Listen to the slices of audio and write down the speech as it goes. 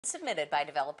Submitted by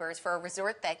developers for a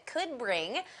resort that could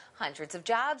bring hundreds of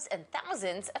jobs and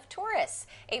thousands of tourists.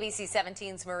 ABC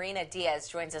 17's Marina Diaz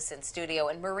joins us in studio.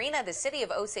 And Marina, the city of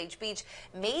Osage Beach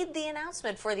made the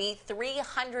announcement for the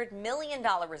 $300 million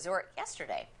resort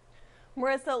yesterday.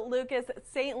 Marissa, Lucas,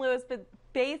 St.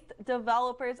 Louis-based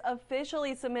developers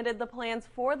officially submitted the plans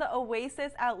for the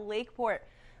Oasis at Lakeport.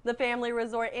 The family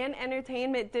resort and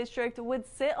entertainment district would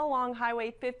sit along Highway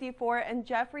 54 and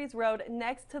Jeffries Road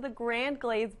next to the Grand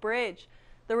Glades Bridge.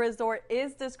 The resort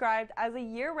is described as a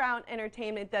year-round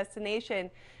entertainment destination.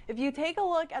 If you take a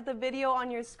look at the video on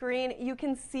your screen, you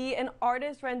can see an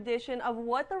artist rendition of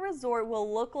what the resort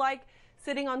will look like.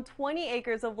 Sitting on 20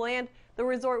 acres of land, the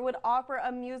resort would offer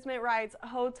amusement rides,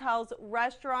 hotels,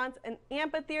 restaurants, an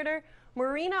amphitheater,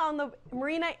 marina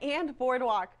and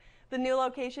boardwalk. The new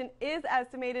location is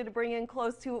estimated to bring in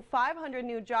close to 500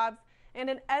 new jobs and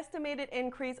an estimated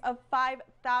increase of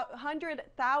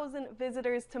 500,000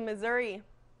 visitors to Missouri.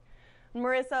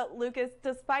 Marissa, Lucas,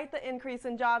 despite the increase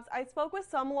in jobs, I spoke with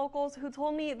some locals who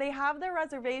told me they have their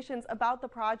reservations about the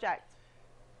project.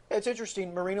 It's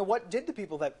interesting, Marina. What did the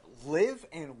people that live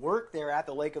and work there at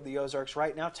the Lake of the Ozarks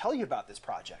right now tell you about this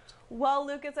project? Well,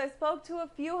 Lucas, I spoke to a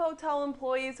few hotel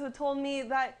employees who told me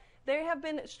that they have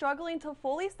been struggling to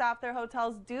fully staff their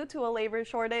hotels due to a labor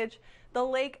shortage. The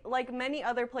lake, like many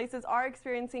other places, are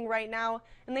experiencing right now,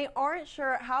 and they aren't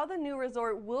sure how the new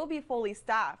resort will be fully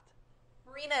staffed.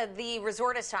 Marina, the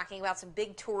resort is talking about some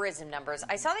big tourism numbers.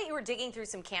 I saw that you were digging through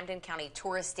some Camden County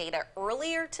tourist data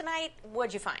earlier tonight.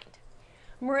 What'd you find?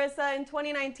 Marissa, in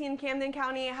 2019, Camden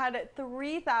County had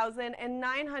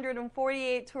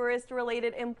 3,948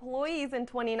 tourist-related employees in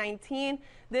 2019.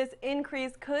 This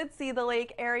increase could see the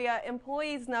lake area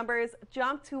employees numbers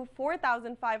jump to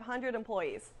 4,500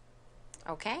 employees.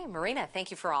 Okay, Marina,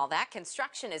 thank you for all that.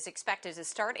 Construction is expected to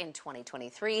start in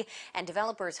 2023, and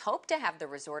developers hope to have the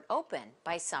resort open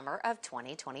by summer of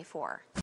 2024.